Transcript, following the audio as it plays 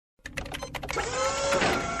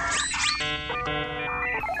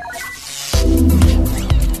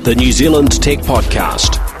the New Zealand Tech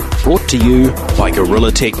Podcast, brought to you by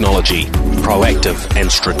Gorilla Technology, proactive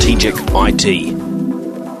and strategic IT.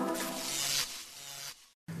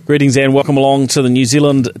 Greetings and welcome along to the New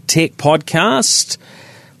Zealand Tech Podcast.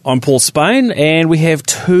 I'm Paul Spain and we have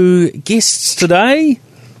two guests today.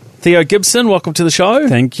 Theo Gibson, welcome to the show.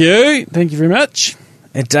 Thank you. Thank you very much.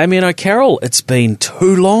 And Damien O'Carroll, it's been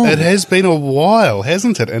too long. It has been a while,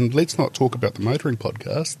 hasn't it? And let's not talk about the motoring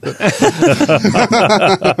podcast.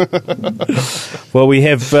 Well, we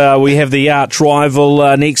have the arch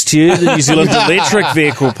rival next to you, the New Zealand Electric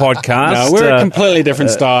Vehicle Podcast. No, we're a completely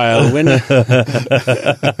different style.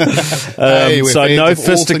 Hey, we're so fans no of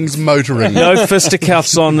all things motoring. no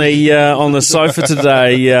fisticuffs on the sofa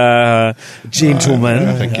today, gentlemen.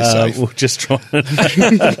 I think you're safe. We'll just try and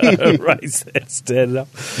raise that standard up.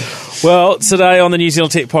 Well, today on the New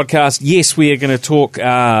Zealand Tech Podcast, yes, we are going to talk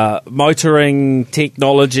motoring,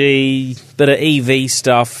 technology, bit of EV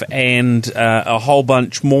stuff, and a whole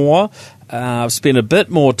bunch more. I've spent a bit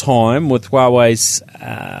more time with Huawei's,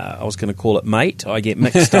 I was going to call it Mate, I get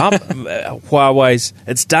mixed up. Huawei's,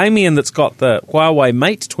 it's Damien that's got the Huawei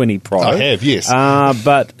Mate 20 Pro. I have, yes.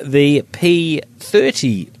 But the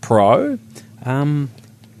P30 Pro,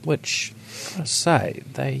 which, I say,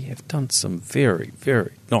 they have done some very,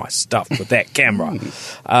 very nice stuff with that camera.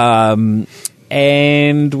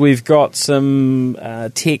 And we've got some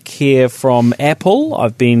tech here from Apple.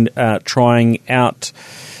 I've been trying out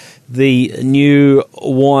the new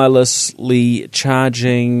wirelessly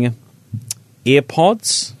charging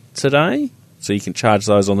AirPods today. So you can charge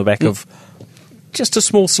those on the back of just a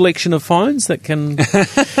small selection of phones that can,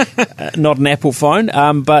 not an Apple phone,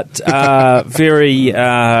 but very,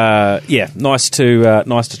 nice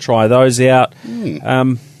to try those out.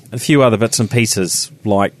 A few other bits and pieces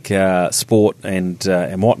like sport and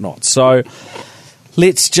whatnot. So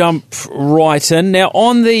let's jump right in now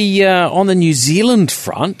on the New Zealand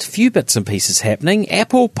front. A few bits and pieces happening.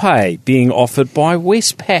 Apple Pay being offered by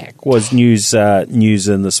Westpac was news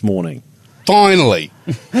in this morning. Finally.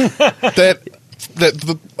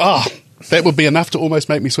 That would be enough to almost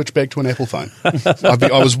make me switch back to an Apple phone.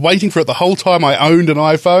 I was waiting for it the whole time I owned an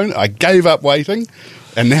iPhone. I gave up waiting,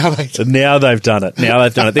 and now they've done it.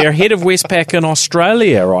 They're ahead of Westpac in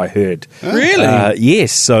Australia, I heard. Really?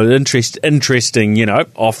 Yes. So interesting,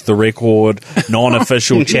 off the record,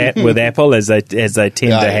 non-official chat with Apple as they tend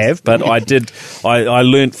to have. But I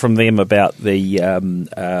learnt from them about the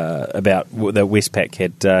Westpac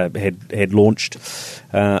had launched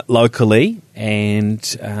locally. And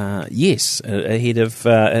yes, ahead of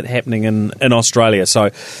it happening in Australia.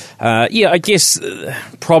 So, I guess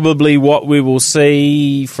probably what we will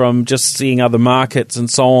see from just seeing other markets and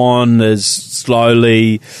so on is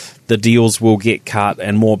slowly the deals will get cut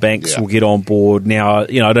and more banks will get on board. Now,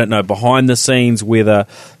 I don't know behind the scenes whether,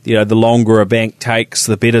 the longer a bank takes,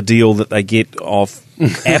 the better deal that they get off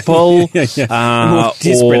Apple,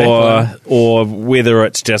 or whether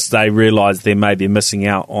it's just they realise they may be missing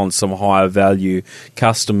out on some higher value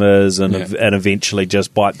customers and eventually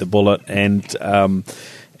just bite the bullet and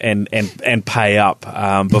pay up.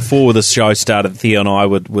 Before the show started, Theo and I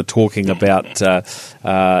were talking about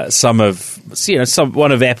one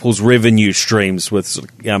of Apple's revenue streams with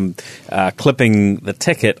clipping the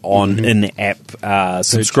ticket on in-app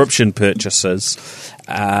subscription purchases.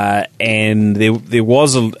 And there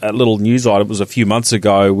was a little news item, it was a few months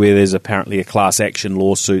ago, where there's apparently a class action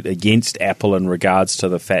lawsuit against Apple in regards to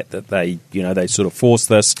the fact that they sort of forced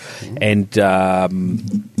this. And there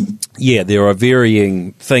are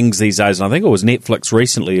varying things these days. And I think it was Netflix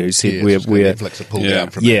recently who said Netflix have pulled down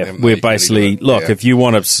from that. We're basically, if you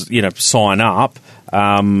want to sign up,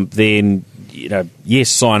 then yes,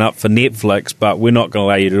 sign up for Netflix, but we're not going to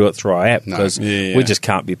allow you to do it through our app because we just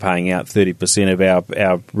can't be paying out 30% of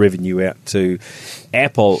our revenue out to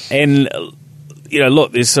Apple. And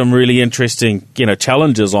there's some really interesting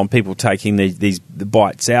challenges on people taking the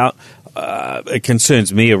bites out. It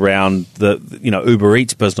concerns me around the Uber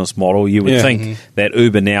Eats business model. You would think that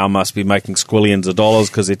Uber now must be making squillions of dollars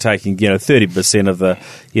because they're taking 30% of the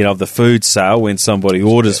of the food sale when somebody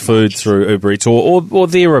orders food through Uber Eats or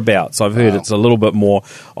thereabouts. I've heard it's a little bit more.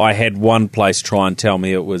 I had one place try and tell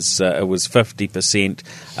me it was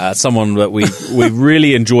 50%. Someone that we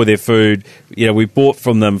really enjoy their food. We bought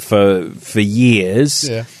from them for years.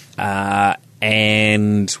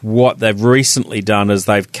 And what they've recently done is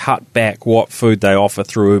they've cut back what food they offer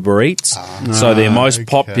through Uber Eats. So their most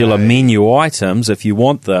popular menu items, if you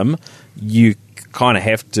want them, you kind of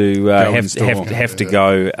have to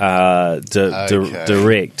go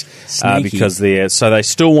direct. Because they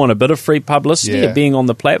still want a bit of free publicity of being on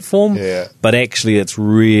the platform, but actually it's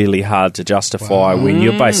really hard to justify when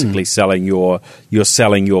you're basically selling your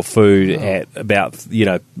food at about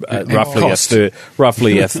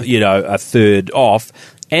roughly a third off.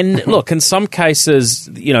 And look, in some cases,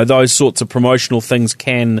 those sorts of promotional things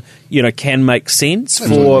can make sense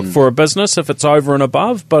for a business if it's over and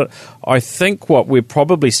above. But I think what we're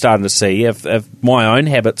probably starting to see, if my own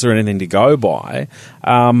habits are anything to go by,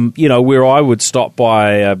 where I would stop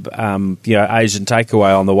by Asian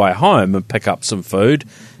takeaway on the way home and pick up some food.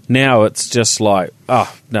 Now it's just like,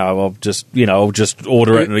 oh no, I'll just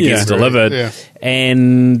order it and it gets delivered. Yeah.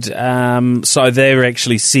 And so they're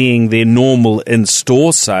actually seeing their normal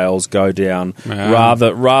in-store sales go down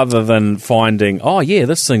rather than finding, oh yeah,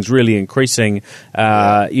 this thing's really increasing,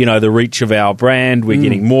 the reach of our brand. We're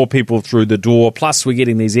getting more people through the door, plus we're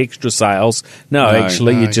getting these extra sales.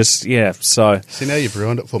 You just, so. See, now you've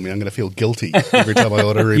ruined it for me. I'm going to feel guilty every time I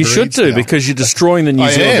order Uber You should Eats do, now. because you're destroying the New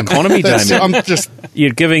Zealand economy, Damien.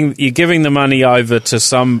 You're giving the money over to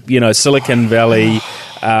some, Silicon Valley,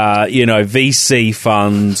 VC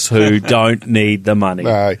funds who don't need the money.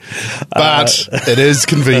 No, but it is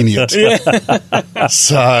convenient. So,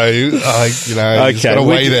 just got to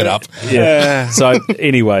weigh that up. Yeah. So,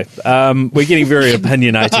 anyway, we're getting very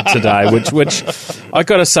opinionated today, which I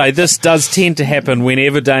got to say, this does tend to happen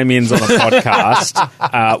whenever Damien's on a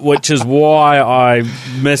podcast, which is why I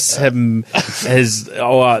miss him, his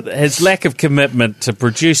lack of commitment to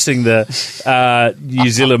producing the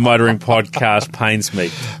New Zealand Motoring podcast pains me.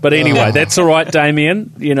 But anyway, that's all right,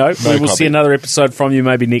 Damien. We will see another episode from you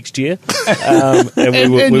maybe next year. And we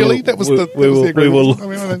will look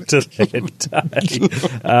to that day.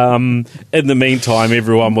 In the meantime,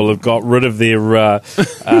 everyone will have got rid of their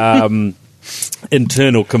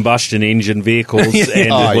internal combustion engine vehicles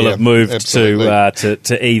and will have moved to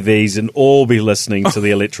EVs and all be listening to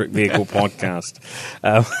the electric vehicle podcast.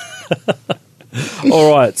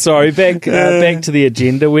 All right, sorry. Back to the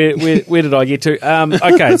agenda. Where did I get to?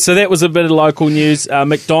 Okay, so that was a bit of local news.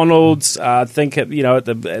 McDonald's, I think,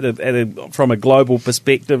 from a global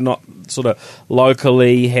perspective, not sort of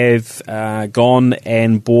locally, have gone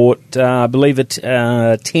and bought, I believe, a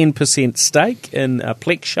 10% stake in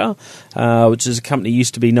Plexure, which is a company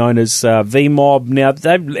used to be known as VMob. Now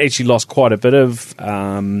they've actually lost quite a bit of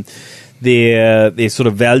their sort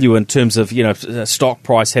of value in terms of stock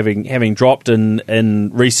price having dropped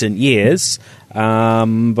in recent years, but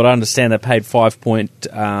I understand they paid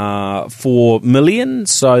 $5.4 million,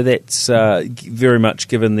 so that's very much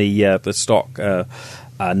given the stock a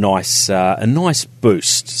nice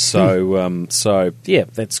boost. So yeah,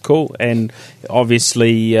 that's cool, and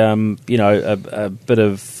obviously a bit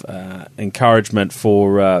of encouragement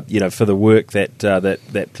for for the work that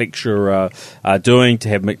Plexure are doing to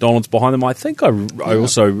have McDonald's behind them. I think I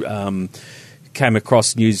also came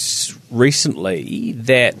across news recently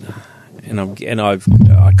that.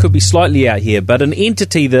 I could be slightly out here, but an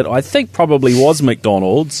entity that I think probably was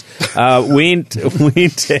McDonald's went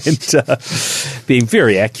and being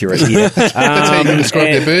very accurate here. That's how you can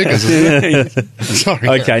describe their burgers. Sorry.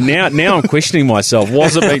 Okay, now I'm questioning myself.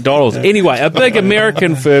 Was it McDonald's? Anyway, a big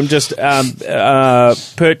American firm just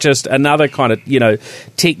purchased another kind of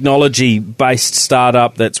technology-based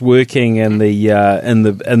startup that's working in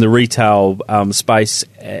the retail space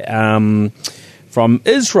from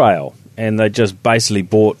Israel. And they just basically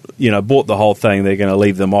bought the whole thing. They're going to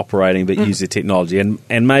leave them operating, but use their technology.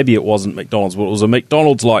 And maybe it wasn't McDonald's, but it was a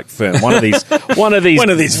McDonald's-like firm. One of these big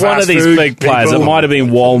players. It might have been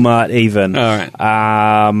Walmart even. All right.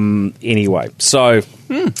 Anyway, so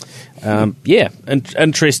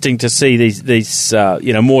interesting to see these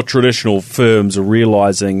more traditional firms are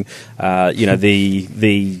realizing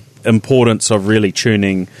the importance of really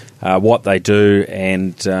tuning what they do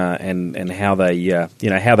and how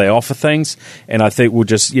they offer things, and I think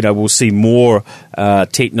we'll see more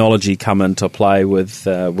technology come into play with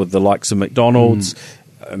the likes of McDonald's.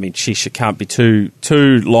 I mean, it can't be too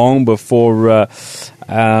long before.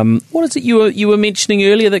 What is it you were mentioning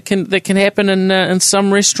earlier that can happen in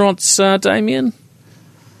some restaurants, Damien?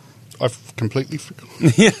 I've completely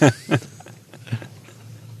forgotten. Yeah.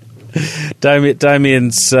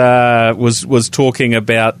 Damien's was talking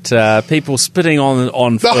about people spitting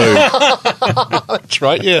on food. That's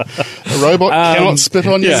right, yeah. A robot cannot spit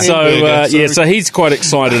on your hamburger. So he's quite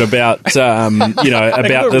excited about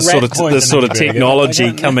about this sort of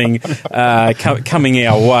technology coming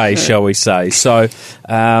our way, shall we say? So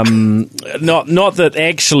not that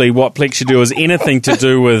actually what Plexure do is anything to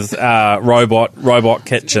do with robot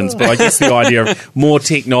kitchens, but I guess the idea of more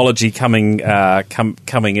technology coming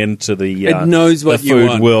into the it knows what the you food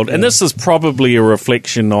want. world, and this is probably a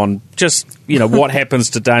reflection on just what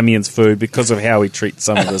happens to Damien's food because of how he treats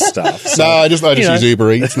some of this stuff. So, No, I just use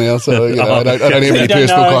Uber Eats now, so I don't have any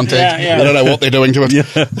personal contact. I don't know what they're doing to it.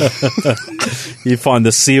 You find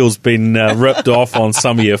the seal's been ripped off on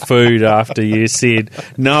some of your food after you said,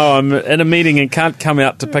 no, I'm in a meeting and can't come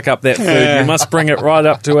out to pick up that food. You must bring it right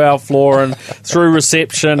up to our floor and through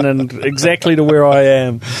reception and exactly to where I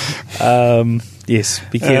am. Yes,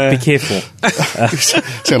 be careful.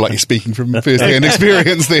 Sound like you're speaking from first-hand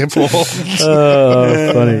experience there, Paul.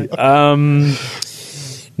 Oh, funny.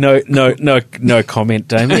 No comment,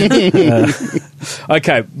 Damien.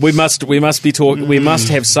 Okay, we must be talking. We must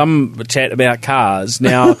have some chat about cars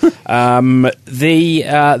now.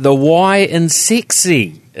 The Y in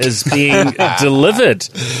Sexy is being delivered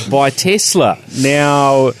by Tesla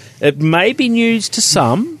now. It may be news to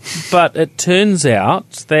some, but it turns out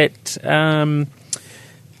that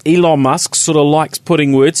Elon Musk sort of likes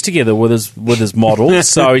putting words together with his models.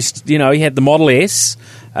 So he had the Model S,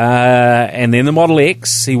 and then the Model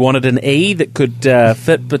X. He wanted an E that could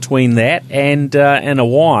fit between that and a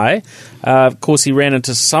Y. Of course, he ran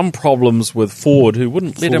into some problems with Ford, who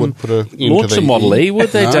wouldn't let him launch a Model E, would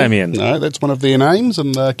they, Damien? No, that's one of their names,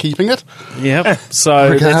 and they're keeping it. Yep.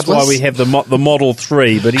 So that's why we have the Model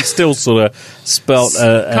 3, but he still sort of spelt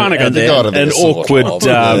an awkward,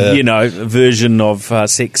 version of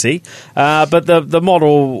Sexy. But the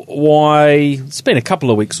Model Y, it's been a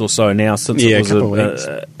couple of weeks or so now since it was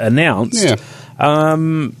announced. Yeah.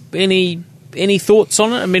 Any thoughts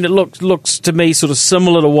on it? I mean, it looks to me sort of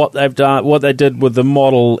similar to what they've done, what they did with the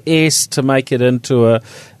Model S to make it into an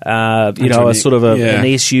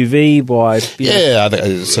SUV by I think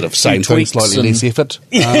it's sort of same thing, slightly less effort.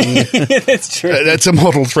 That's true. It's a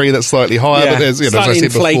Model 3 that's slightly higher, but as I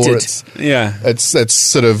said before,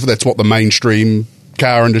 that's what the mainstream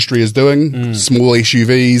car industry is doing. Small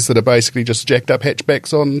SUVs that are basically just jacked up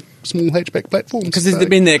hatchbacks on small hatchback platforms. Because there's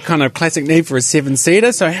been that kind of classic need for a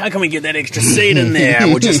 7-seater, so how can we get that extra seat in there?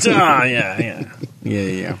 We'll just, yeah.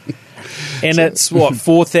 And it's what,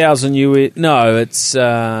 $4,000 US? No, it's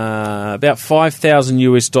about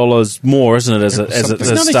 $5,000 more, isn't it? As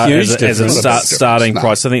a starting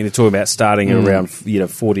price. I think they're talking about starting at around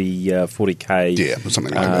 40K. Yeah,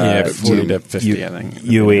 something like that. 40 to 50, I think.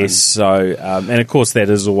 US. So, and of course, that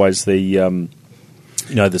is always the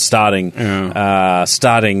starting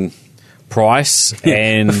price,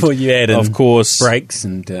 and before you add in, of course, brakes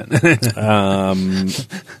and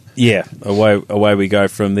away we go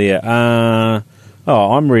from there.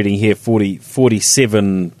 I'm reading here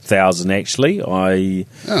 47,000 actually. I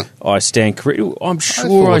stand correct. I'm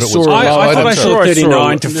sure I saw I saw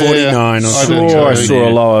 39 to 49 or something. I saw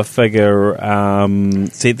a lower figure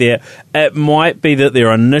said there. It might be that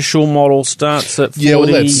their initial model starts at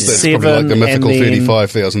 47. That's probably like the mythical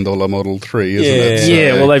 $35,000 Model 3, isn't it? So.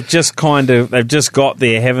 Yeah, well, they've just got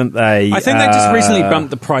there, haven't they? I think they just recently bumped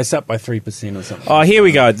the price up by 3% or something. Oh, here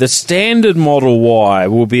we go. The standard Model Y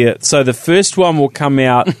will be so the first one will come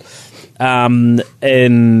out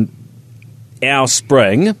in our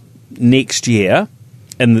spring next year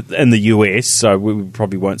in the US, so we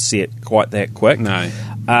probably won't see it quite that quick. No.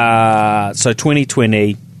 So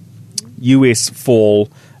 2020 US fall,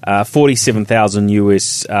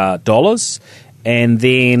 $47,000, and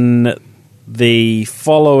then the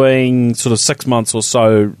following sort of 6 months or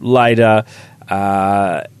so later,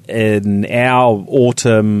 in our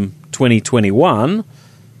autumn 2021,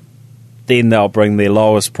 then they'll bring their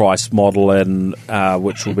lowest price model in,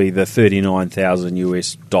 which will be the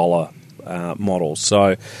 $39,000 model.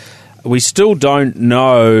 So we still don't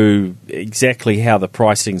know exactly how the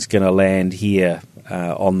pricing's going to land here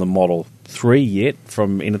on the Model 3 yet.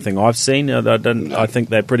 From anything I've seen, I think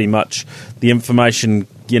they're pretty much the information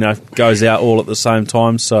goes out all at the same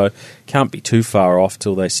time, so can't be too far off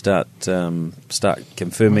till they start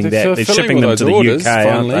confirming that they're shipping them to the UK,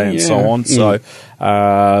 aren't they, and so on. So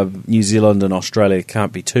New Zealand and Australia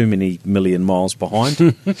can't be too many million miles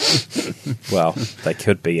behind. Well, they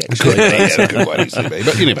could be actually.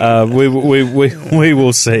 But we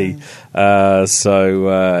will see.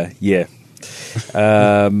 So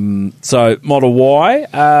Model Y.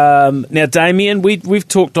 Now, Damien, we've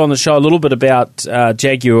talked on the show a little bit about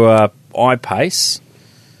Jaguar I-Pace.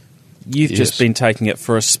 you've just been taking it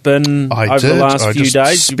for a spin over the last few just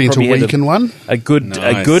days. You spent a probably had week in one. A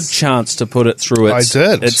good chance to put it through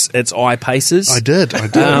its eye paces. I did.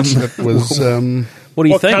 It was. What do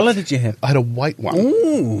you think? What colour did you have? I had a white one.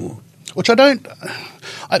 Ooh. Which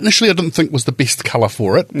initially I didn't think was the best colour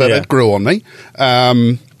for it, but Yeah. it grew on me.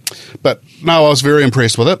 But no, I was very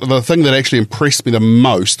impressed with it. The thing that actually impressed me the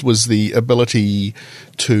most was the ability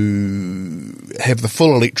to have the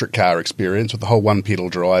full electric car experience with the whole one-pedal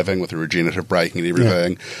driving, with the regenerative braking and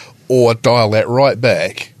everything, or dial that right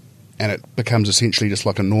back and it becomes essentially just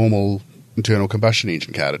like a normal internal combustion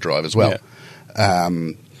engine car to drive as well. Yeah.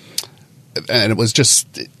 And it was just,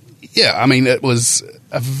 it was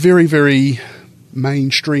a very, very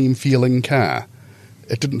mainstream feeling car.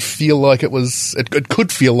 It didn't feel like it was, it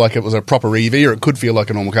could feel like it was a proper EV, or it could feel like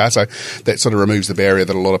a normal car. So that sort of removes the barrier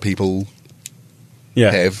that a lot of people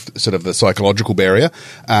have, sort of the psychological barrier.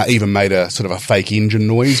 Even made a sort of a fake engine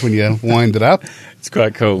noise when you wind it up. It's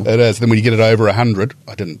quite cool. It is. Then when you get it over 100,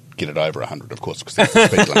 I didn't get it over 100, of course, because that's the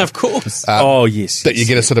speed limit. Of course. Yes. That you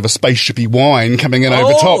get a sort of a spaceshipy whine coming in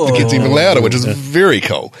over top that gets even louder, which is very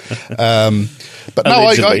cool. But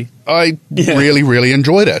no, I really, really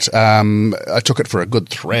enjoyed it. I took it for a good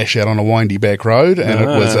thrash out on a windy back road, and it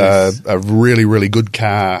was a really, really good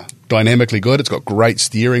car. Dynamically good. It's got great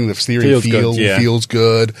steering. The steering feels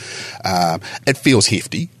good. It feels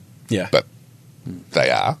hefty. Yeah. But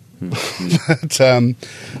they are. But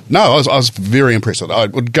no, I was very impressed with it. I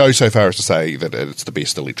would go so far as to say that it's the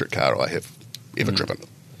best electric car I have ever driven.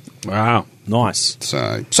 Wow. Nice.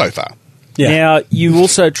 So far. Yeah. Now, you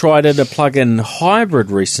also tried a plug-in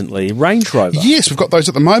hybrid recently, Range Rover. Yes, we've got those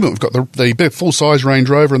at the moment. We've got the big full-size Range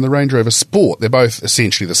Rover and the Range Rover Sport. They're both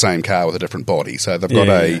essentially the same car with a different body. So they've got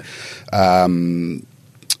I can't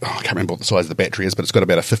remember what the size of the battery is, but it's got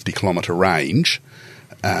about a 50-kilometre range.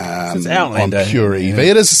 It's Outlander. On pure EV.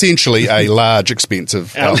 It is essentially a large,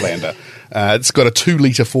 expensive Outlander. It's got a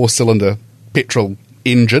 2-litre 4-cylinder petrol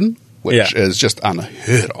engine, which is just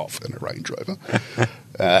unheard of in a Range Rover.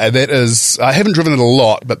 And that is, I haven't driven it a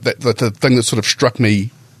lot, but the thing that sort of struck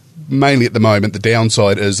me mainly at the moment, the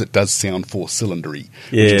downside is it does sound 4-cylindery,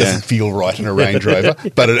 which doesn't feel right in a Range Rover.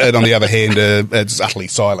 But on the other hand, it's utterly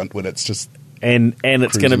silent when it's just and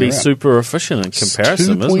it's going to be super efficient in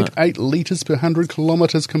comparison, isn't it? 2.8 litres per 100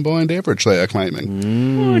 kilometres combined average, they are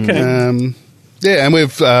claiming. Okay. And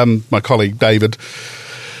we've my colleague David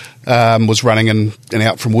was running in and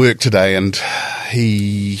out from work today, and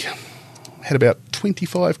he had about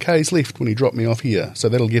 25 k's left when he dropped me off here, so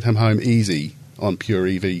that'll get him home easy on pure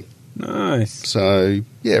EV. Nice. So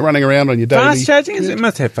running around on your daily. Fast charging? It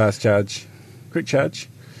must have fast charge. Quick charge.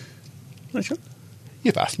 Not sure.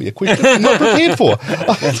 You've asked me a question I'm not prepared for.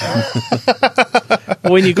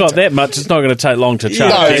 When you got that much, it's not going to take long to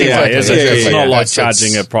charge anyway, is it? It's not like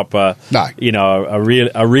charging a proper, a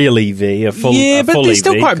real EV, a full EV. But they're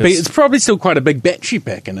still quite big. It's probably still quite a big battery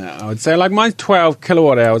pack in it, I would say. Like mine's 12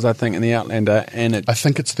 kilowatt hours, I think, in the Outlander, and I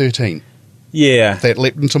think it's 13. Yeah. That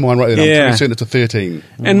leapt into mine right there. I'm pretty certain it's a 13.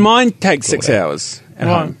 And mine takes 6 hours at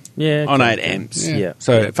home. Yeah, on 8 amps. Yeah.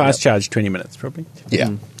 So fast charge 20 minutes probably.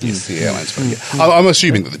 Yeah. Yes, the airline's pretty good. I'm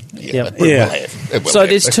assuming that it will So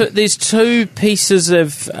have. there's two pieces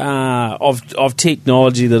of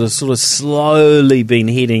technology that have sort of slowly been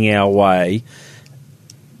heading our way,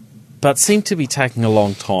 but seem to be taking a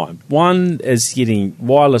long time. One is getting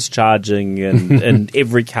wireless charging in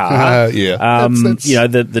every car. That's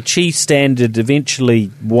the Qi standard eventually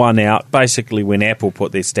won out, basically when Apple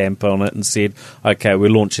put their stamp on it and said, okay, we're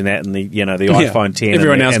launching that in the iPhone 10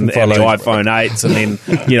 and the iPhone 8s, and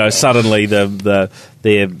then suddenly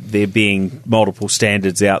there being multiple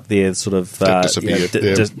standards out there sort of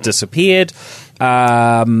disappeared.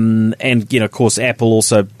 And of course Apple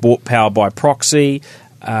also bought power by proxy.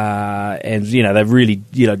 And they've really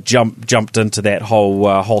jumped into that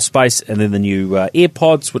whole space, and then the new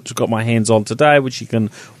AirPods, which I've got my hands on today, which you can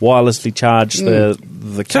wirelessly charge the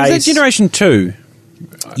case. So is that generation 2?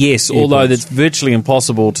 Yes, although it's virtually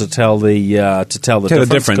impossible to tell the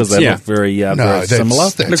difference because they look very similar.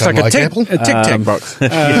 That looks like a Tic Tac box.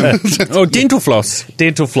 Or dental floss.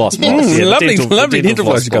 Dental floss box. Lovely dental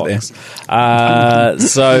floss you got there.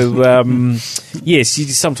 Yes,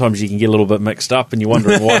 sometimes you can get a little bit mixed up, and you're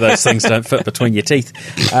wondering why those things don't fit between your teeth.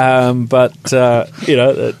 That's how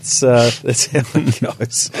it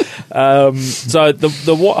goes. So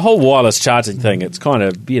the whole wireless charging thing, it's kind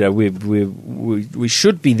of we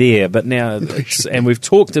should be there, but now and we've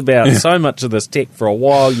talked about so much of this tech for a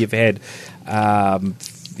while. You've had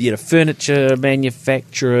furniture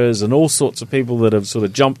manufacturers and all sorts of people that have sort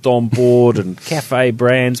of jumped on board and cafe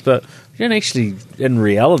brands, but don't actually, in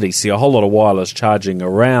reality, see a whole lot of wireless charging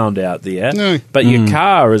around out there. No. But your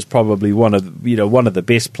car is probably one of the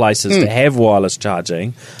best places to have wireless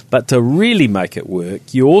charging. But to really make it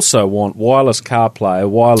work, you also want wireless CarPlay,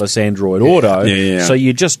 wireless Android Auto. Yeah. So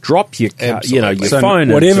you just drop your your So phone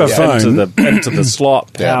whatever into the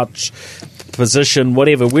slot pouch. Position,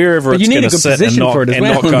 whatever, wherever But it's going to sit and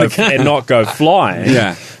not go flying.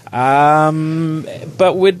 Yeah.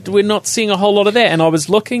 But we're not seeing a whole lot of that. And I was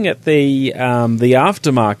looking at the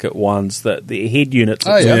aftermarket ones, that the head units,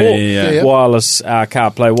 wireless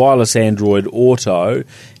CarPlay, wireless Android Auto.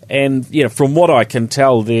 And from what I can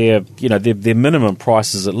tell, their minimum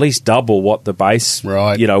price is at least double what the base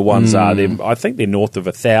ones are. I think they're north of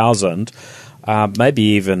 1,000. Maybe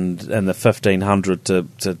even in the 1,500 to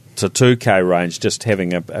 2K range. Just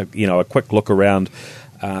having a quick look around,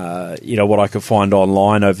 what I could find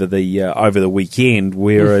online over the weekend.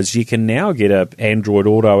 Whereas you can now get a Android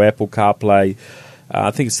Auto, Apple CarPlay.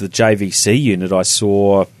 I think it's the JVC unit. I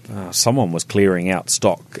saw someone was clearing out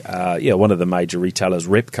stock. One of the major retailers,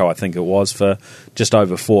 Repco, I think it was, for just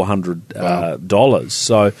over $400.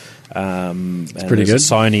 So. It's pretty good.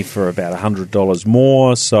 Sony for about $100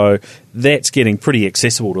 more, so that's getting pretty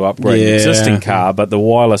accessible to upgrade an existing car, but the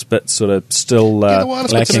wireless bit's sort of still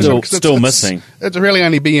missing. It's really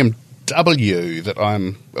only BMW that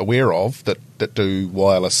I'm aware of that do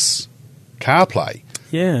wireless CarPlay,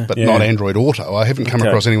 but not Android Auto. I haven't come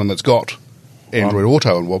across anyone that's got Android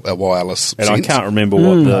Auto and a wireless. And sense. I can't remember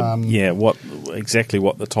what exactly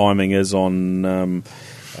what the timing is on.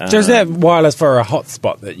 So is that wireless for a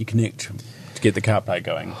hotspot that you connect to get the CarPlay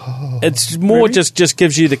going? It's more just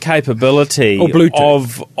gives you the capability of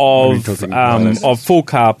full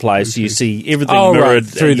CarPlay, so you see everything mirrored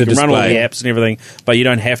through the display. Run all the apps and everything, but you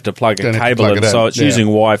don't have to plug a cable in. So it's using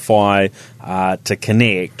Wi-Fi to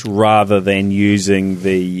connect rather than using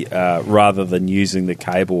the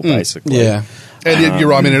cable, basically. Yeah, and you're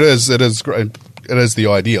right. I mean, it is great. It is the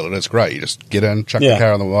ideal. It is great. You just get in, chuck the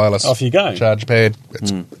car on the wireless, off you go. Charge pad.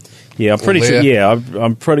 I'm pretty sure. Yeah,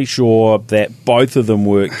 I'm pretty sure that both of them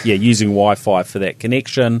work. Yeah, using Wi-Fi for that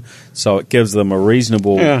connection, so it gives them a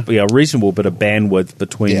reasonable bit of bandwidth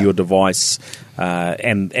between your device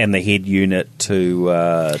and the head unit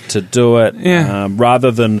to do it,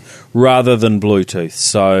 rather than Bluetooth.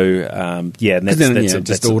 So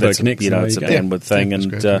that's auto connects. It's a bandwidth thing,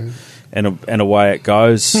 and away it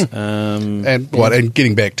goes. And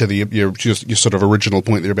getting back to your sort of original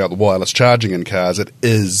point there about the wireless charging in cars, it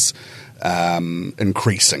is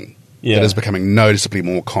increasing. Yeah. It is becoming noticeably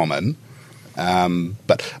more common.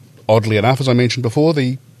 But oddly enough, as I mentioned before,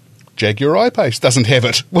 the Jaguar I-Pace doesn't have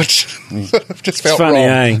it, which just felt funny,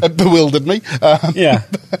 wrong. It bewildered me.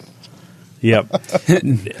 Yep.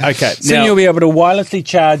 Okay. Soon you'll be able to wirelessly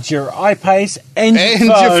charge your iPace and your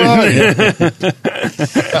phone.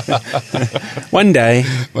 One day.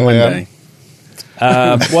 Well,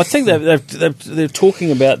 I think they're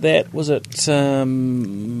talking about that. Was it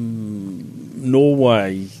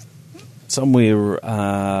Norway? Somewhere.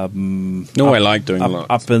 Norway like doing a lot.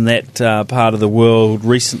 Up in that part of the world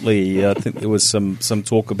recently. I think there was some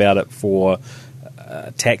talk about it for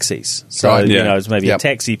taxis. So, it's maybe a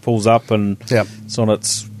taxi pulls up and it's on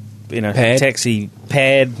its, taxi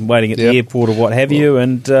pad waiting at the airport or what have you,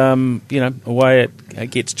 and, away it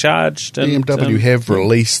gets charged. And, BMW have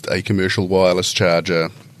released a commercial wireless charger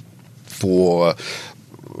for, I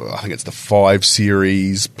think it's the 5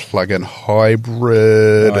 Series plug-in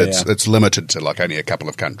hybrid. It's limited to only a couple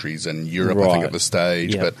of countries in Europe, I think, at this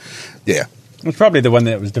stage. But, it's probably the one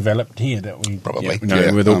that was developed here that we probably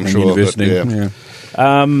with Auckland University.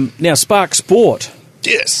 Now, Spark Sport.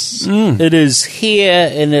 Yes, it is here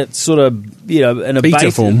in its sort of in a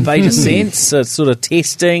beta sense. It's sort of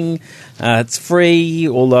testing. It's free,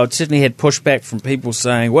 although it certainly had pushback from people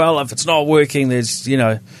saying, "Well, if it's not working, there's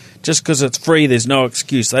just because it's free, there's no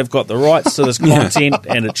excuse. They've got the rights to this content,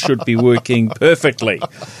 and it should be working perfectly."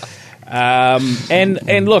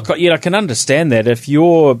 And look, I can understand that if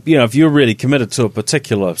you're really committed to a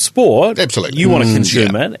particular sport, absolutely, you want to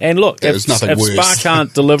consume it. And look, if Spark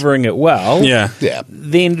aren't delivering it well,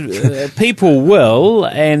 then people will.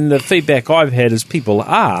 And the feedback I've had is people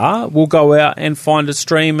will go out and find a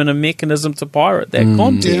stream and a mechanism to pirate that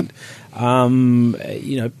content.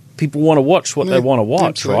 People want to watch what they want to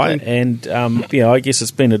watch, right? And I guess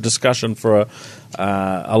it's been a discussion for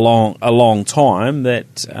a long time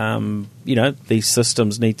that these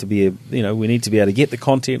systems need to be we need to be able to get the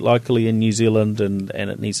content locally in New Zealand, and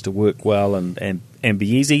it needs to work well and be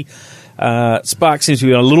easy. Spark seems to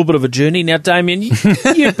be on a little bit of a journey now. Damien,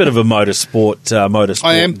 you're a bit of a motorsport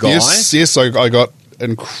I am, guy. yes. I got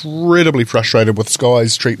incredibly frustrated with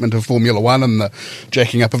Sky's treatment of Formula One and the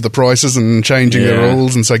jacking up of the prices and changing the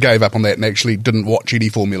rules, and so gave up on that and actually didn't watch any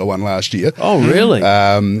Formula One last year. Oh, really?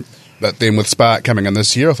 But then with Spark coming in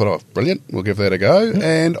this year, I thought, oh, brilliant, we'll give that a go.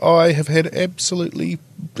 And I have had absolutely,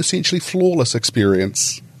 essentially flawless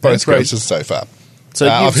experience both races so far. So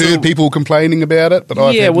I've heard people complaining about it, but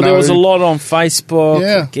I've had there was a lot on Facebook,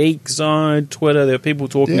 Yeah. Geek Zone, Twitter. There were people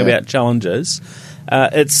talking about challenges.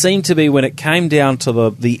 It seemed to be when it came down to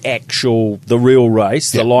the real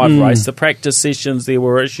race, the live race, the practice sessions, there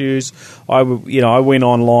were issues. I went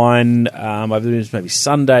online. I think it was maybe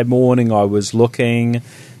Sunday morning. I was looking,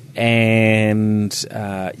 and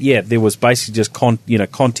there was basically just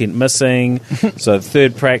content missing. So the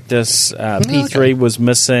third practice, P3 was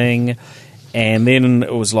missing. And then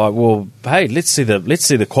it was like, well, hey, let's see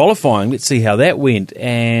the qualifying. Let's see how that went.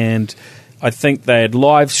 And I think they had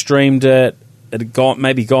live streamed it. It had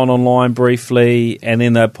maybe gone online briefly, and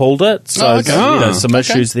then they pulled it. So some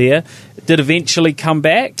issues there. It did eventually come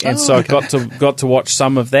back, and I got to watch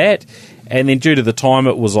some of that. And then due to the time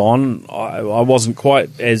it was on, I wasn't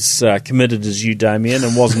quite as committed as you, Damien,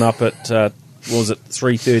 and wasn't up at. Was it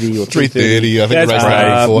 3:30 or 3:30? I think the race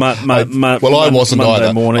I wasn't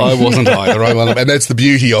either. Morning. I wasn't either. And that's the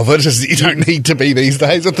beauty of it, is that you don't need to be these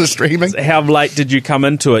days with the streaming. How late did you come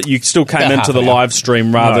into it? You still came into the live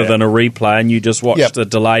stream rather than a replay, and you just watched the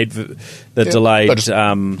delayed.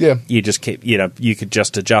 You just kept. You could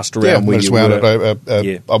just adjust around where you were.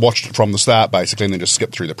 I watched it from the start basically, and then just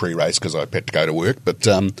skipped through the pre-race because I had to go to work. But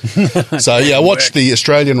I watched the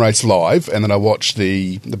Australian race live, and then I watched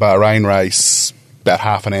the Bahrain race about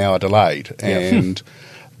half an hour delayed, and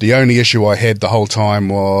the only issue I had the whole time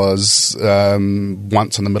was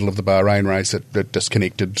once in the middle of the Bahrain race it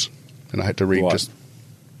disconnected, and I had to just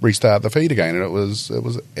restart the feed again, and it was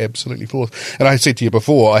absolutely flawless. And I said to you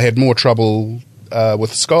before, I had more trouble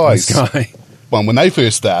with Sky one when they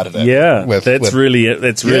first started it. Yeah, that's really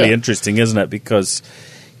interesting, isn't it? Because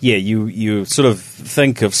you sort of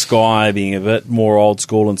think of Sky being a bit more old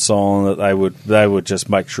school and so on, that they would just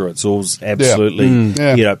make sure it's all absolutely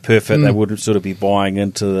perfect. They wouldn't sort of be buying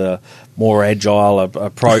into the more agile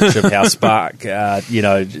approach of how Spark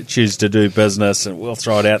choose to do business, and we'll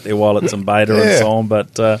throw it out there while it's in beta and so on.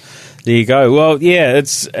 But there you go. Well,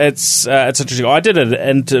 it's interesting. I did an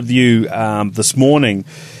interview this morning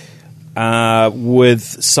with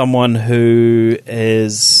someone who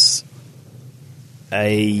is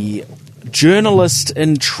a journalist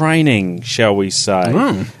in training, shall we say?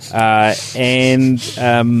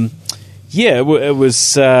 It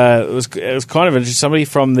was kind of interesting. Somebody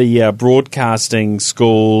from the broadcasting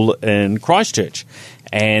school in Christchurch,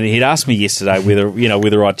 and he'd asked me yesterday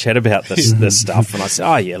whether I'd chat about this stuff, and I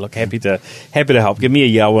said, look, happy to help. Give me a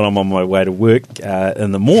yell when I'm on my way to work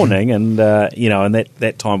in the morning, and and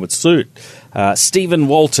that time would suit. Stephen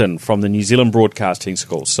Walton from the New Zealand Broadcasting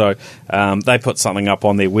School. So they put something up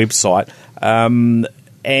on their website.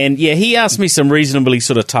 And he asked me some reasonably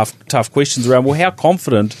sort of tough questions around, well, how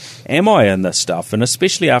confident am I in this stuff? And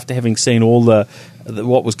especially after having seen all the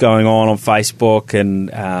what was going on Facebook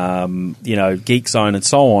and, Geek Zone and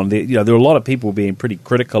so on, there were a lot of people being pretty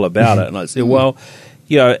critical about it. And I said, well,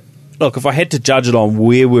 look, if I had to judge it on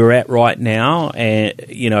where we're at right now, and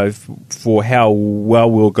for how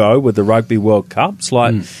well we'll go with the Rugby World Cups,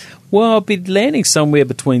 well, I'll be landing somewhere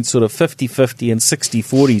between sort of 50-50 and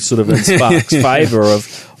 60-40 sort of in Spark's favour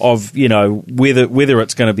of whether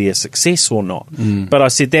it's going to be a success or not. But I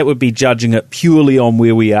said that would be judging it purely on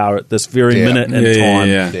where we are at this very minute in time.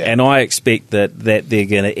 And I expect that they're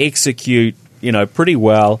going to execute pretty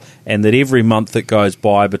well, and that every month that goes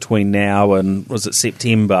by between now and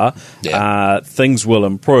September, things will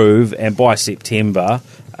improve, and by September,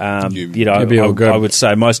 I would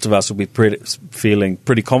say most of us will be feeling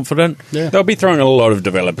pretty confident. They'll be throwing a lot of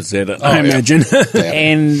developers at it, I imagine.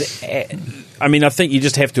 And I think you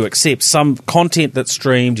just have to accept some content that's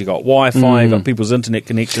streamed. You've got Wi-Fi, you've got people's internet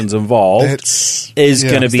connections involved. Is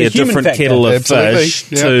going to be a different kettle of fish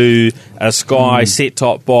to a Sky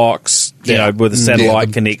set-top box, with a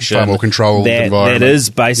satellite connection. Far more controlled environment. That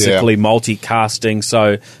is basically multicasting.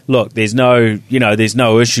 So, look, there's no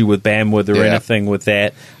issue with bandwidth or anything with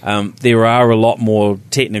that. There are a lot more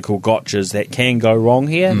technical gotchas that can go wrong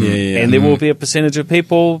here, and there will be a percentage of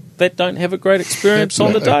people that don't have a great experience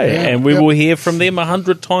on the day, and we will hear from them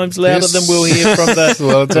 100 times louder than we'll hear from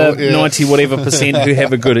the 90 whatever percent who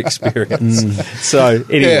have a good experience. So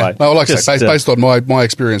anyway, based on my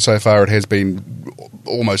experience so far, it has been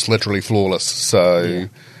almost literally flawless. So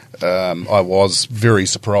I was very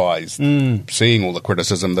surprised seeing all the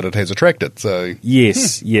criticism that it has attracted. So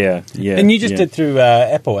yes, yeah. And you just did through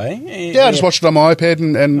Apple, eh? Yeah, I just watched it on my iPad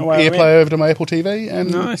and AirPlay over to my Apple TV,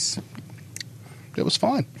 and nice. It was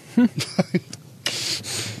fine.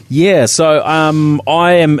 Yeah, so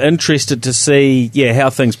I am interested to see how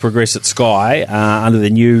things progress at Sky under the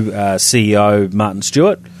new CEO Martin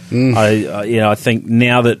Stewart. I think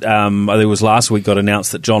now that I think it was last week got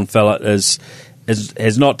announced that John Fellett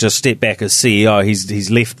has not just stepped back as CEO,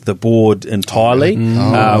 he's left the board entirely,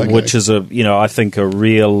 which is I think a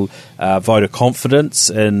real vote of confidence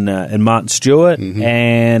in Martin Stewart,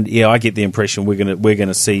 and I get the impression we're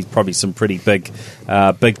gonna see probably some pretty big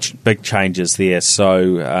changes there.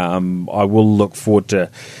 So I will look forward to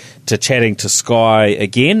chatting to Sky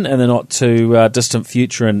again in the not too distant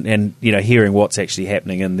future, and hearing what's actually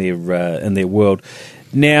happening in their world.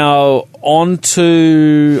 Now, on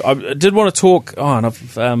to... I did want to talk... Oh, and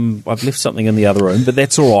I've left something in the other room, but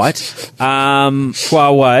that's all right.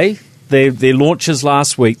 Huawei, their launches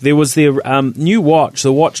last week. There was their new watch,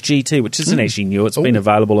 the Watch GT, which isn't actually new. It's been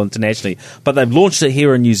available internationally. But they've launched it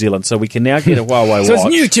here in New Zealand, so we can now get a Huawei watch. So it's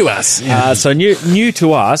new to us. Yeah. So new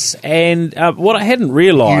to us. And what I hadn't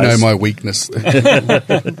realised... You know my weakness.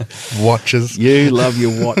 Watches. You love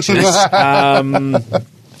your watches.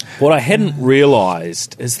 What I hadn't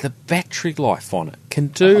realised is the battery life on it can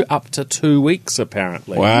do up to 2 weeks,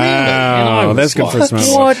 apparently. Wow, that's good for a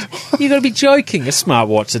smartwatch. What? You've got to be joking. A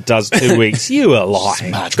smartwatch that does 2 weeks. You are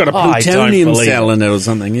lying. It's got a plutonium cell in it or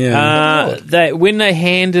something, when they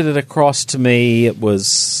handed it across to me, it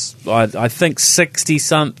was, I think,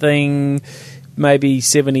 60-something, maybe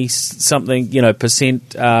 70-something,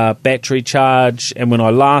 percent battery charge. And when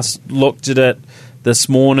I last looked at it, this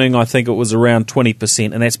morning, I think it was around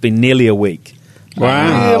 20%, and that's been nearly a week.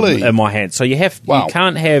 Wow. Really? In my hand. So you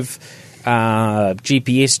can't have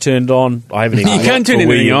GPS turned on. I haven't even. You can't turn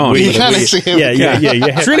anything on. You can't actually have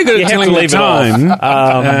it's really good at telling the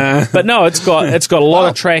time. But no, it's got a lot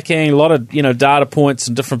of tracking, a lot of data points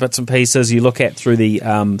and different bits and pieces you look at through the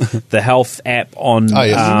health app on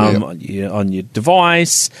your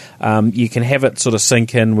device. You can have it sort of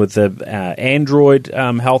sync in with the Android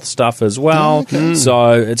health stuff as well.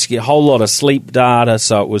 So it's a whole lot of sleep data.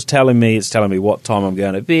 So it's telling me what time I'm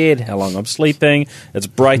going to bed, how long I'm sleeping. It's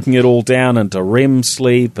breaking it all down into REM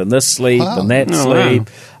sleep and this sleep and that sleep.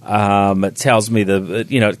 Wow. It tells me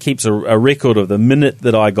it keeps a record of the minute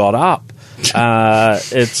that I got up.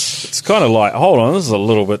 It's kind of like, hold on, this is a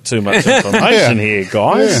little bit too much information here,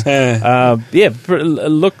 guys. It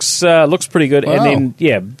looks pretty good. Wow. And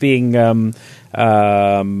then being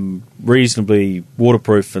reasonably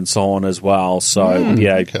waterproof and so on as well. So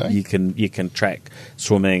you can track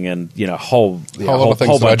swimming and whole bunch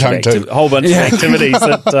of activities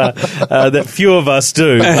that few of us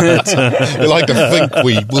do. We like to think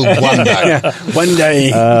we will one day. One day.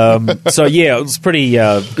 So it was pretty.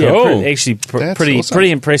 Cool.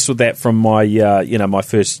 Pretty impressed with that from my my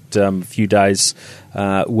first few days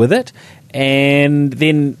with it. And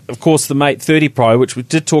then, of course, the Mate 30 Pro, which we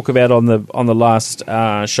did talk about on the last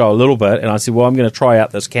show a little bit, and I said, well, I'm going to try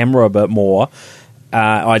out this camera a bit more.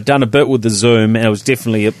 I'd done a bit with the zoom, and it was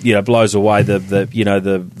definitely blows away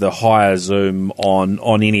the higher zoom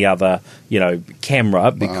on any other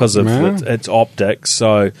camera because of its optics.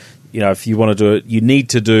 So if you want to do it, you need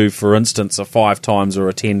to do, for instance, a 5 times or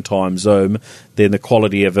a 10 times zoom. Then the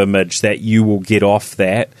quality of image that you will get off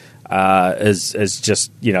that is just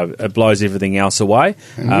it blows everything else away.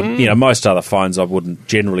 Most other phones I wouldn't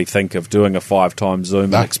generally think of doing a 5 times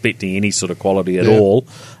zoom and expecting any sort of quality at all.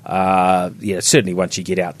 Certainly once you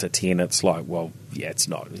get out to 10, it's like, well, it's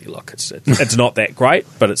not. Look, it's not that great,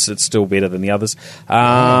 but it's still better than the others.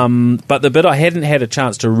 But the bit I hadn't had a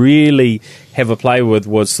chance to really have a play with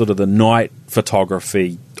was sort of the night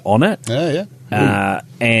photography on it.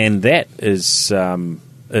 And that is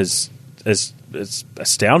it's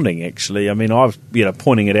astounding, actually. I mean, I've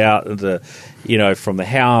pointing it out at the from the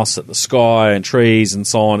house at the sky and trees and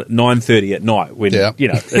so on at 9:30 at night when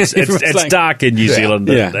it's dark in New Zealand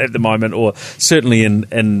at the moment, or certainly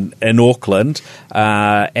in Auckland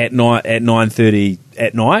at night at 9:30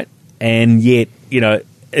 at night, and yet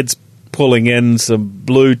it's pulling in some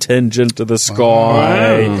blue tinge into the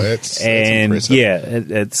sky. Wow. That's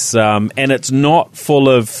impressive. It's and it's not full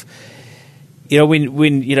of.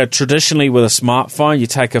 When traditionally with a smartphone, you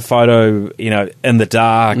take a photo, in the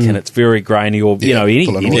dark and it's very grainy, or any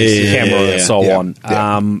camera and so on.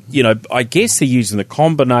 I guess they're using the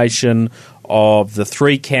combination of the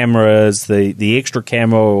 3 cameras, the extra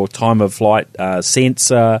camera or time of flight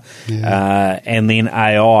sensor, and then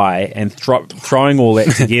AI, and throwing all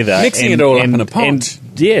that together, mixing it all up in a pot, and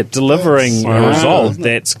delivering a result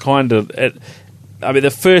that's kind of. I mean,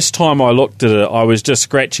 the first time I looked at it, I was just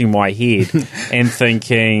scratching my head and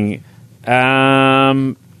thinking,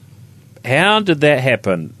 how did that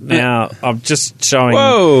happen? Now, I'm just showing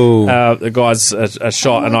the guys a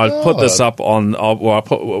shot, and I put this up on, I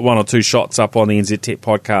put 1 or 2 shots up on the NZ Tech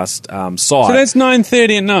Podcast site. So that's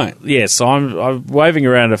 9:30 at night? Yes, I'm waving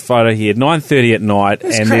around a photo here, 9:30 at night,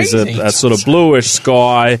 that's and crazy. There's a sort of bluish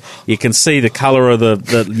sky. You can see the colour of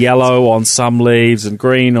the yellow on some leaves and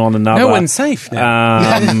green on another. No one's safe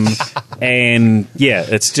now. And yeah,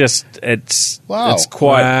 it's just it's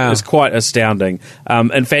quite astounding.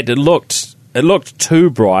 In fact, it looked too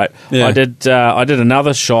bright. Yeah. I did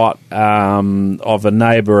another shot of a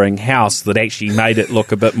neighbouring house that actually made it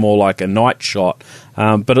look a bit more like a night shot.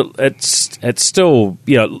 But it's still,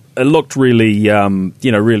 it looked really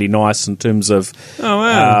really nice in terms of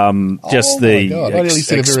the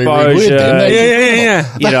exposure.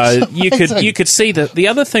 Yeah. You could see that. The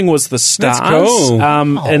other thing was the stars. That's cool.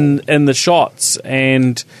 In the shots,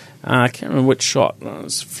 and I can't remember which shot.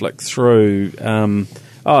 Let's flick through.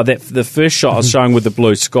 The first shot I was showing with the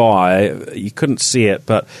blue sky, you couldn't see it,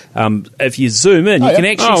 but if you zoom in, you can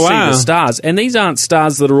actually see the stars. And these aren't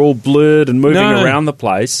stars that are all blurred and moving around the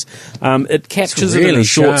place. It captures it in a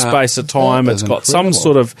short space of time. It's got some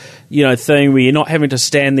sort of thing where you're not having to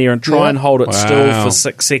stand there and try and hold it still for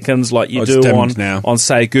 6 seconds like you do on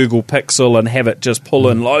say Google Pixel and have it just pull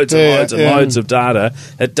in loads and loads of data.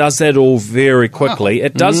 It does that all very quickly.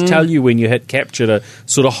 It does tell you when you hit capture to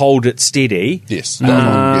sort of hold it steady. Yes.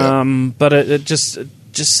 But it just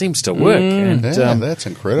seems to work. And, that's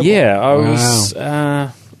incredible. Yeah,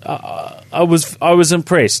 I was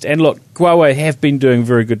impressed. And look, Huawei have been doing a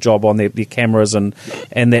very good job on their cameras and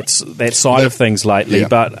that side of things lately. Yeah.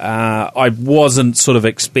 But I wasn't sort of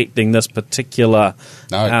expecting this particular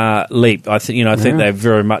leap. I think I think they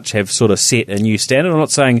very much have sort of set a new standard. I'm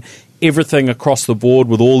not saying everything across the board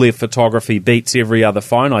with all their photography beats every other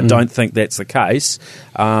phone. I don't think that's the case.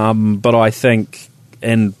 But I think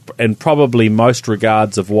in probably most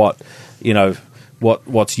regards of what's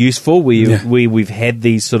useful, we've had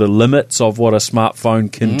these sort of limits of what a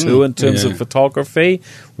smartphone can do in terms of photography.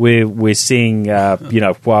 We're seeing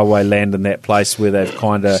Huawei land in that place where they've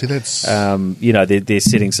kind of they're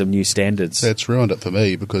setting some new standards. That's ruined it for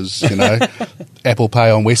me because Apple Pay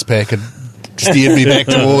on Westpac had steered me back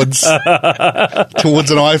towards an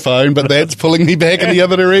iPhone, but that's pulling me back in the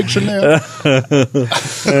other direction now.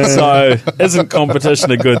 So, isn't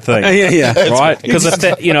competition a good thing? Right? Because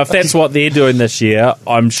if that's what they're doing this year,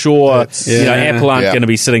 I'm sure Apple aren't going to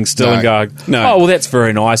be sitting still and going, "Oh, well, that's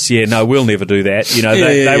very nice. Yeah, no, we'll never do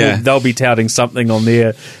that." They'll be touting something on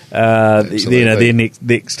their their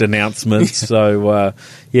next announcements. So,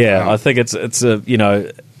 I think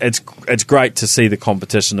it's great to see the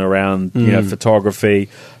competition around photography.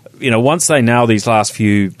 Once they nail these last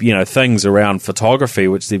few things around photography,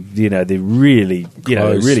 which they're really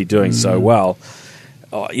really doing so well.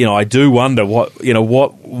 I do wonder what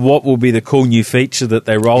will be the cool new feature that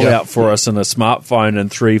they roll out for us in a smartphone in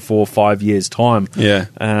 3, 4, 5 years' time.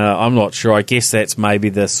 I'm not sure. I guess that's maybe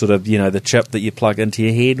the sort of the chip that you plug into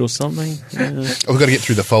your head or something. We've got to get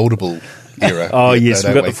through the foldable era. Oh yes,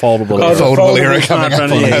 we've got the foldable era. The foldable era coming up.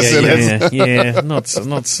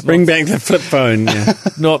 Not bring back the flip phone.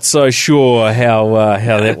 Not so sure how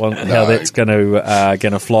that's going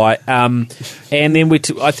to fly. And then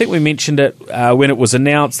I think we mentioned it when it was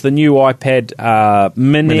announced. The new iPad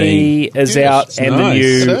Mini is out, and the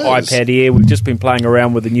new iPad Air. We've just been playing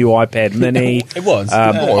around with the new iPad Mini. It was.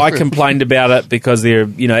 I complained about it because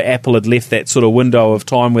Apple had left that sort of window of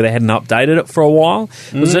time where they hadn't updated it for a while.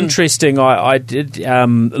 It was interesting. I did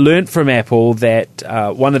learn from Apple that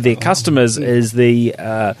one of their customers is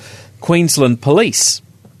the Queensland Police.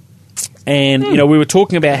 And, we were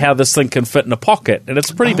talking about how this thing can fit in a pocket, and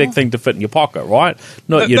it's a pretty big thing to fit in your pocket, right?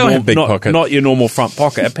 Not your normal front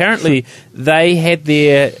pocket. Apparently, they had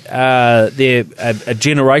a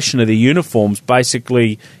generation of the uniforms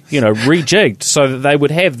basically, rejigged so that they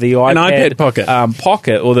would have the iPad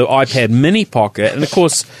pocket or the iPad Mini pocket, and of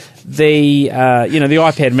course. The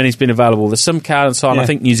iPad Mini's been available, the SIM card and so on. I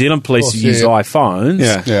think New Zealand police use iPhones,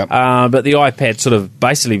 but the iPad sort of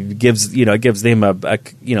basically gives them a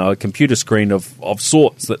computer screen of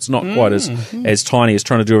sorts that's not quite as tiny as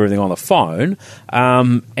trying to do everything on the phone.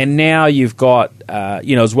 And now you've got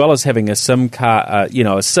as well as having a SIM card,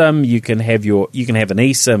 a SIM, you can have an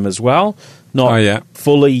eSIM as well. not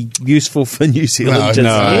fully useful for New Zealand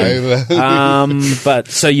just yet. But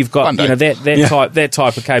so you've got that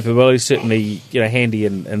type of capability, certainly handy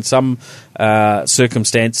in some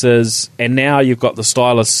circumstances, and now you've got the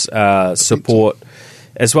stylus support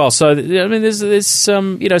as well. So there's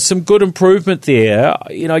some good improvement there.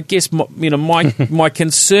 I guess my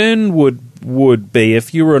concern would be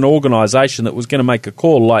if you were an organisation that was going to make a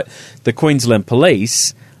call like the Queensland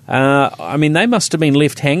Police. They must have been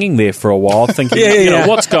left hanging there for a while, thinking,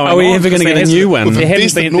 what's going on? Are we ever going to get a new one? There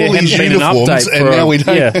hadn't been an update for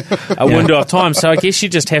a window of time. So I guess you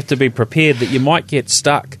just have to be prepared that you might get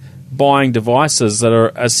stuck buying devices that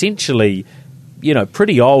are essentially,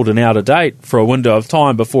 pretty old and out of date for a window of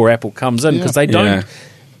time before Apple comes in, because they don't.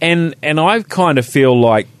 And I kind of feel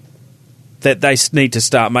like that they need to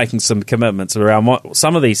start making some commitments around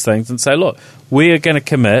some of these things and say, look, we're going to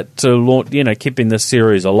commit to keeping this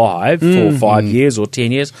series alive for 5 years or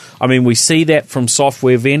 10 years. We see that from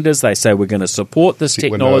software vendors. They say we're going to support this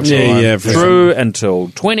technology through until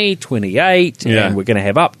 2028, and we're going to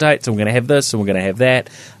have updates, and we're going to have this, and we're going to have that.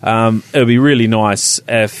 It would be really nice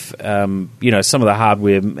if some of the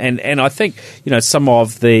hardware, and I think some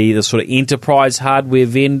of the sort of enterprise hardware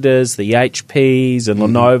vendors, the HPs and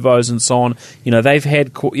Lenovo's and so on, they've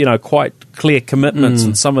had quite clear commitments,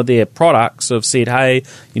 and some of their products have said, hey,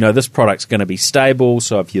 this product's going to be stable,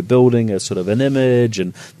 so if you're building a sort of an image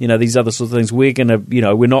and these other sort of things,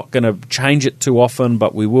 we're not going to change it too often,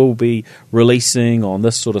 but we will be releasing on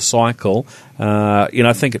this sort of cycle.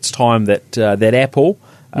 I think it's time that Apple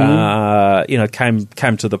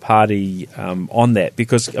came to the party on that,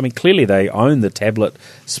 because clearly they own the tablet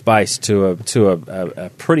space to a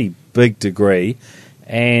pretty big degree.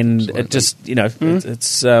 And it just,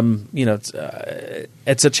 it's a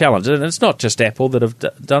challenge. And it's not just Apple that have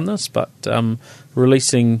done this, but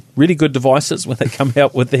releasing really good devices when they come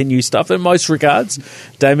out with their new stuff in most regards.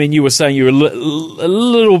 Damien, you were saying you were a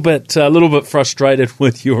little bit frustrated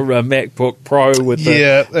with your MacBook Pro with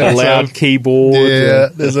the loud keyboard. Yeah,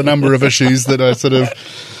 there's a number of issues that I sort of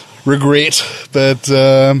regret, but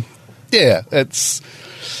it's...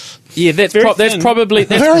 Yeah, that's probably. I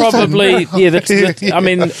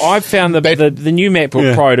found the new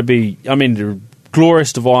MacBook Pro to be, a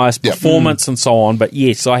glorious device, performance and so on. But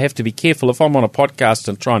yes, I have to be careful if I'm on a podcast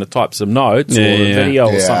and trying to type some notes or a video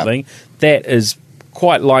or something. That is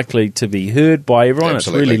quite likely to be heard by everyone.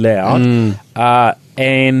 Absolutely. It's really loud,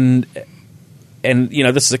 and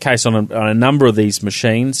this is the case on a number of these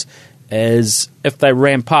machines. Is if they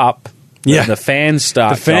ramp up. Yeah, the fans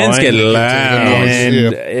get loud,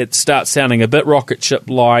 and it starts sounding a bit rocket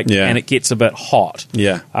ship like, and it gets a bit hot.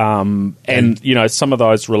 Yeah, and some of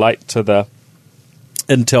those relate to the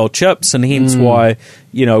Intel chips, and hence why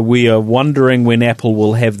we are wondering when Apple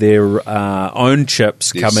will have their own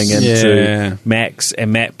chips coming into Macs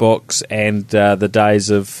and MacBooks, and the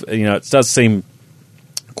days of it does seem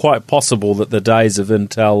quite possible that the days of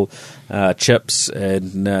Intel chips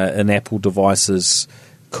and Apple devices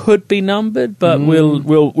could be numbered, but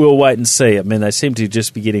we'll wait and see. They seem to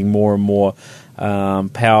just be getting more and more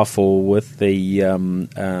powerful with the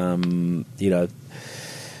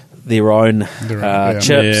their own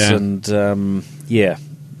chips, and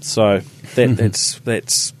so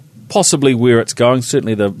that's possibly where it's going.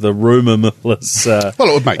 Certainly, the rumour mill is it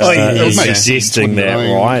would make suggesting that,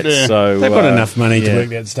 right? Yeah. So they've got enough money to work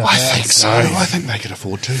that stuff out. I think so. I think they could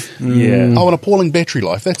afford to. Yeah. Oh, an appalling battery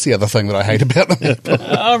life. That's the other thing that I hate about them.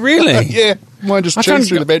 Oh, really? Yeah. Mine just chews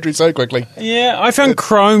through the battery so quickly. Yeah, I found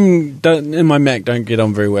Chrome in my Mac don't get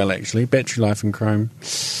on very well, actually. Battery life in Chrome.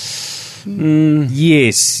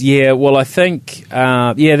 Yes, yeah. Well, I think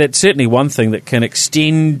that's certainly one thing that can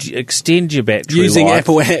extend your battery using life.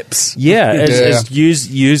 Apple apps. Yeah, is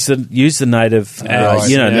use the native native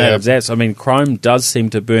apps. Chrome does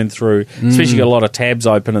seem to burn through, especially got a lot of tabs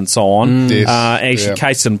open and so on. Actually,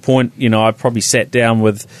 case in point, I probably sat down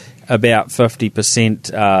with about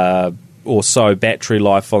 50% or so battery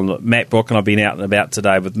life on the MacBook, and I've been out and about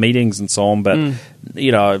today with meetings and so on. But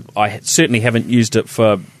I certainly haven't used it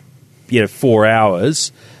for 4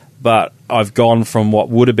 hours, but I've gone from what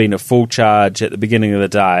would have been a full charge at the beginning of the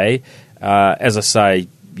day, as I say,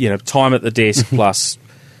 time at the desk plus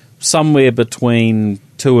somewhere between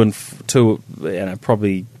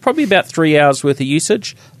probably about 3 hours worth of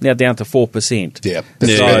usage, now down to 4%. Yeah,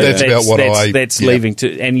 that's about what that's leaving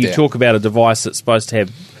to, and you talk about a device that's supposed to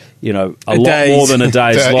have a lot more than a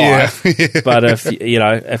day's life. But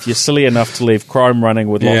if you're silly enough to leave Chrome running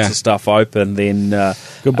with lots of stuff open, then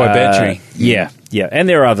goodbye battery. And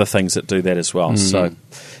there are other things that do that as well. So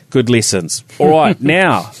good lessons. All right,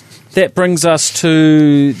 now that brings us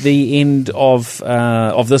to the end of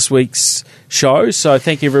this week's show. So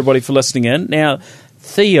thank you, everybody, for listening in. Now,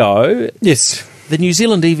 Theo, Yes. the New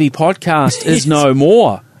Zealand EV podcast is no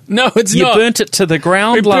more. No, it's You not. burnt it to the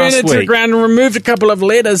ground We last burned it to the week. ground and removed a couple of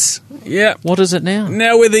letters. Yeah. What is it now?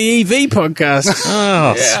 Now we're the EV podcast.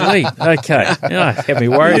 Oh, sweet. Okay. Yeah, had me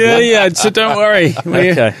worried. yeah. So don't worry.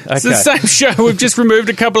 It's the same show. We've just removed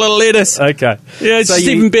a couple of letters. Okay. Yeah, it's just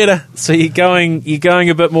even better. So you're going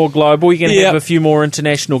a bit more global. You're going to have a few more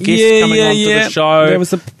international guests coming onto the show.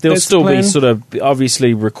 There'll still be sort of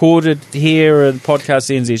obviously recorded here in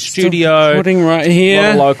Podcast NZ studio. Recording right here. A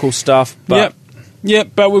lot of local stuff. But Yep,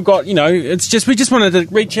 but we've got, it's just, we just wanted to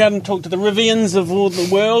reach out and talk to the Rivians of all the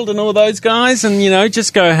world and all those guys and,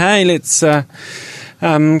 just go, hey, let's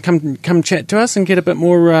come chat to us and get a bit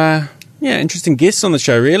more, interesting guests on the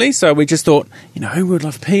show, really. So we just thought, who would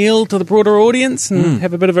appeal to the broader audience and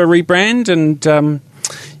have a bit of a rebrand and,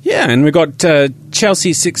 and we've got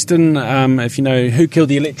Chelsea Sexton, if you know Who Killed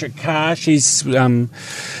the Electric Car, she's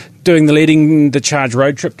doing leading the charge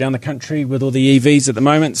road trip down the country with all the EVs at the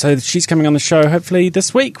moment. So she's coming on the show hopefully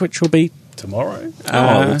this week, which will be tomorrow.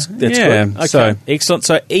 That's good. Okay. So excellent.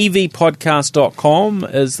 So evpodcast.com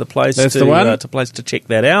is the place to check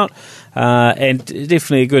that out. And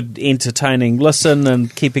definitely a good entertaining listen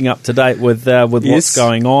and keeping up to date with what's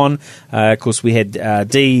going on. Of course, we had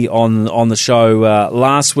Dee on the show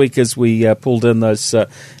last week as we pulled in those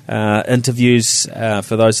interviews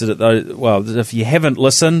for those if you haven't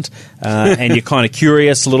listened and you're kind of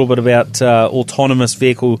curious a little bit about autonomous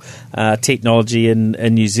vehicle technology in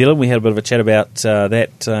New Zealand, we had a bit of a chat about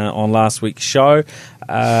that on last week's show.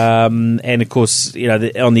 And of course,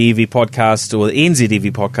 on the EV podcast, or the NZ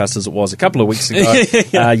EV podcast as it was a couple of weeks ago,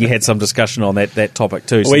 you had some discussion on that topic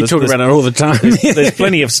too. So we talk about it all the time. There's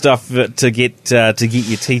plenty of stuff to get your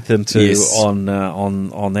teeth into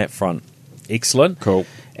on that front. Excellent. Cool.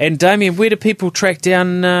 And Damien, where do people track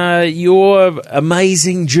down your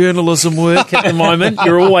amazing journalism work at the moment?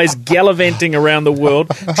 You're always gallivanting around the world,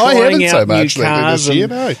 trying out new cars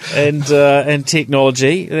and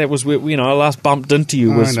technology. That was where I last bumped into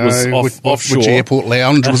you was offshore. Which airport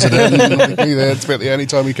lounge was it in? That's about the only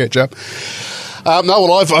time we catch up.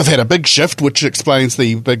 I've had a big shift, which explains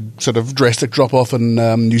the big sort of drastic drop-off in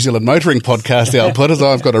New Zealand motoring podcast output, as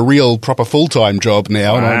I've got a real proper full-time job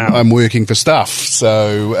now, and I'm working for Stuff.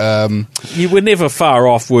 So you were never far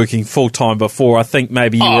off working full-time before. I think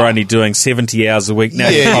maybe you were only doing 70 hours a week. Now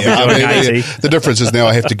you're probably doing 80. The difference is now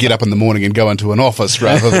I have to get up in the morning and go into an office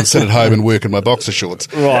rather than sit at home and work in my boxer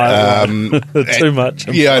shorts. Right. Too much.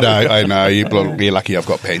 Yeah, I know. You're lucky I've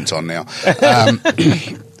got pants on now.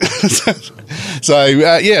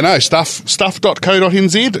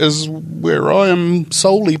 Stuff.co.nz is where I am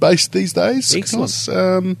solely based these days.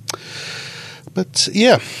 Excellent. But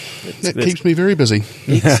that keeps me very busy.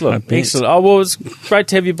 Excellent. Excellent. Oh, well, it's great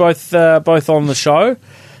to have you both on the show.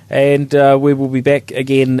 And we will be back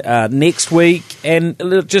again next week.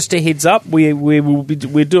 And just a heads up,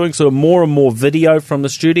 we're doing sort of more and more video from the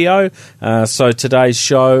studio. So today's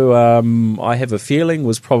show, I have a feeling,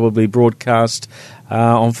 was probably broadcast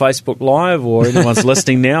on Facebook Live, or anyone's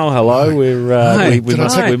listening now. Hello, we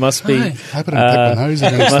must be there.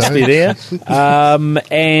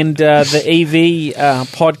 And the EV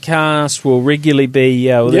podcast will regularly be.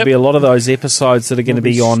 There'll be a lot of those episodes that are going to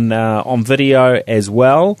be on video as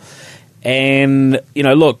well. And,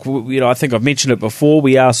 I think I've mentioned it before,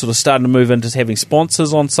 we are sort of starting to move into having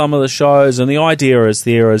sponsors on some of the shows, and the idea is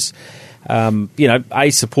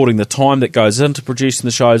supporting the time that goes into producing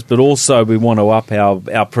the shows, but also we want to up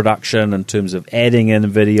our production in terms of adding in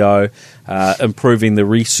video, improving the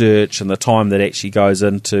research and the time that actually goes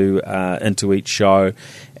into each show.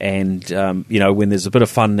 And when there's a bit of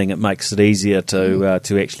funding, it makes it easier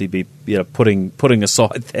to actually be putting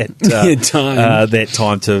aside that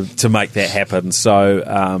time to make that happen. So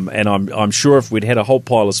and I'm sure if we'd had a whole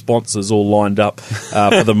pile of sponsors all lined up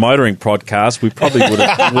for the motoring podcast, we probably would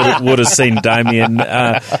have seen Damien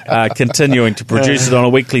continuing to produce it on a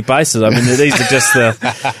weekly basis. I mean, these are just the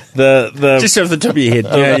just off the top of your head,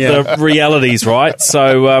 the realities, right?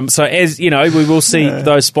 So as we will see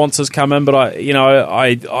those sponsors come in, but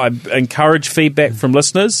I encourage feedback from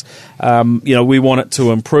listeners. We want it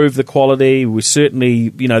to improve the quality. We certainly,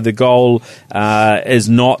 the goal is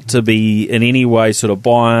not to be in any way sort of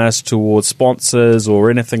biased towards sponsors or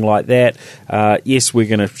anything like that. Yes, we're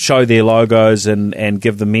going to show their logos and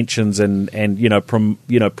give them mentions and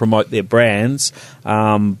promote their brands.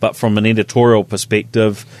 But from an editorial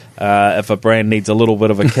perspective, if a brand needs a little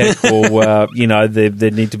bit of a kick or, they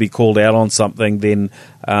need to be called out on something, then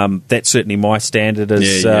that's certainly my standard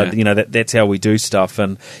is, that's how we do stuff.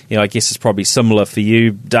 And, I guess it's probably similar for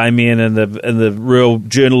you, Damien, in the real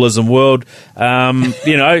journalism world.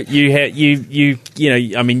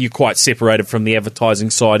 You're quite separated from the advertising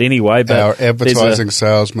side anyway. But our advertising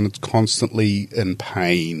salesman is constantly in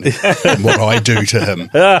pain in what I do to him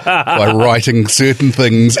by writing certain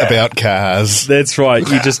things about cars. That's right.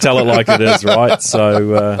 You just tell it like it is, right?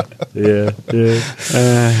 So,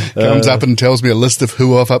 comes up and tells me a list of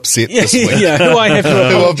who I've upset this week. Who I have to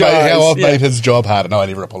apologise. How I've made his job harder. No, I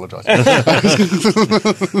never apologise.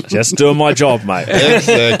 Just doing my job, mate.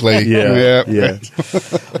 Exactly. Yeah.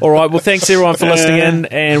 All right. Well, thanks everyone for listening in,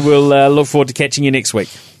 and we'll look forward to catching you next week.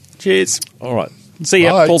 Cheers. All right. See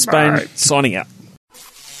ya. Bye. Paul Spain Bye. signing out.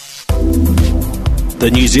 The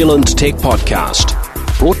New Zealand Tech Podcast,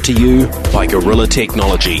 brought to you by Gorilla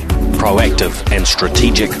Technology, proactive and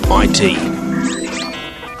strategic IT.